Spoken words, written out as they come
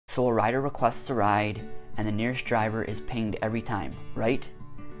So a rider requests a ride and the nearest driver is pinged every time, right?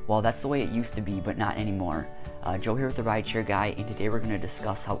 Well, that's the way it used to be, but not anymore. Joe here with the Rideshare Guy, and today we're going to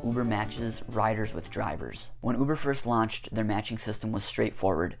discuss how Uber matches riders with drivers. When Uber first launched, their matching system was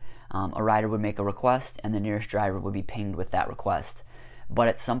straightforward. A rider would make a request and the nearest driver would be pinged with that request. But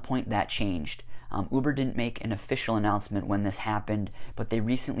at some point that changed. Uber didn't make an official announcement when this happened, but they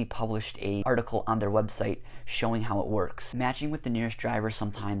recently published an article on their website showing how it works. Matching with the nearest driver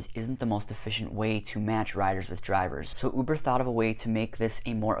sometimes isn't the most efficient way to match riders with drivers. So Uber thought of a way to make this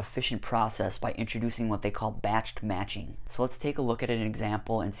a more efficient process by introducing what they call batched matching. So let's take a look at an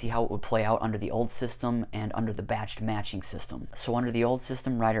example and see how it would play out under the old system and under the batched matching system. So under the old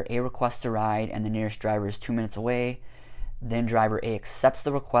system, rider A requests a ride and the nearest driver is 2 minutes away. Then driver A accepts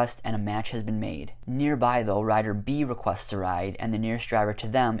the request and a match has been made. Nearby though, rider B requests a ride and the nearest driver to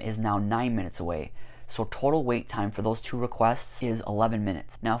them is now 9 minutes away. So total wait time for those two requests is 11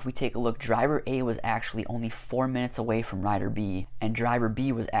 minutes. Now if we take a look, driver A was actually only 4 minutes away from rider B, and driver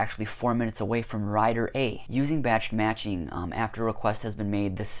B was actually 4 minutes away from rider A. Using batched matching, after a request has been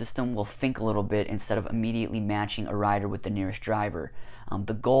made, the system will think a little bit instead of immediately matching a rider with the nearest driver.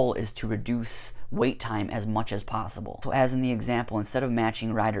 The goal is to reduce wait time as much as possible. So as in the example, instead of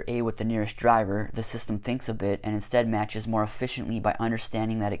matching rider A with the nearest driver, the system thinks a bit and instead matches more efficiently by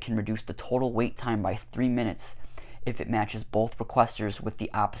understanding that it can reduce the total wait time by 3 minutes if it matches both requesters with the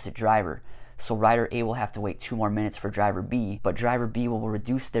opposite driver. So rider A will have to wait 2 more minutes for driver B, but driver B will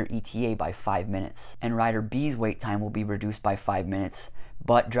reduce their ETA by 5 minutes. And rider B's wait time will be reduced by 5 minutes,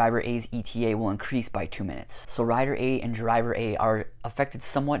 but driver A's ETA will increase by 2 minutes. So rider A and driver A are affected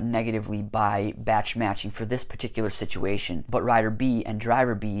somewhat negatively by batch matching for this particular situation, but rider B and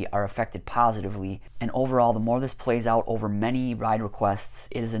driver B are affected positively, and overall the more this plays out over many ride requests,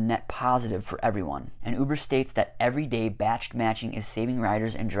 it is a net positive for everyone. And Uber states that every day batched matching is saving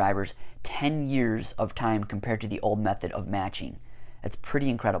riders and drivers 10 years of time compared to the old method of matching. That's pretty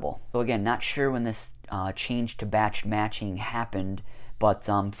incredible. So again, not sure when this change to batched matching happened, but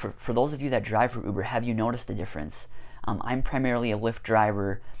for those of you that drive for Uber, have you noticed a difference? I'm primarily a Lyft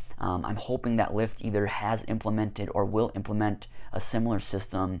driver. I'm hoping that Lyft either has implemented or will implement a similar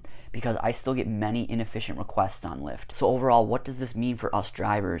system because I still get many inefficient requests on Lyft. So overall, what does this mean for us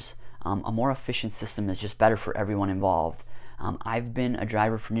drivers? A more efficient system is just better for everyone involved. I've been a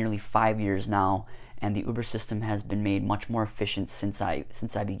driver for nearly 5 years now, and the Uber system has been made much more efficient since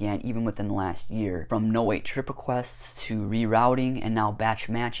I began, even within the last year. From no-wait trip requests to rerouting and now batch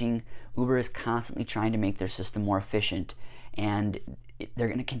matching, Uber is constantly trying to make their system more efficient, and they're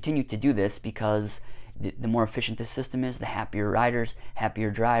going to continue to do this because the more efficient this system is, the happier riders, happier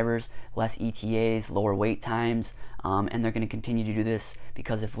drivers, less ETAs, lower wait times, and they're going to continue to do this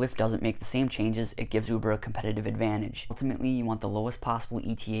because if Lyft doesn't make the same changes, it gives Uber a competitive advantage. Ultimately, you want the lowest possible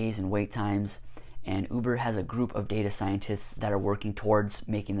ETAs and wait times, and Uber has a group of data scientists that are working towards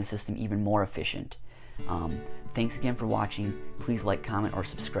making the system even more efficient. Thanks again for watching. Please like, comment, or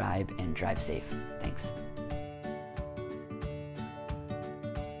subscribe, and drive safe. Thanks.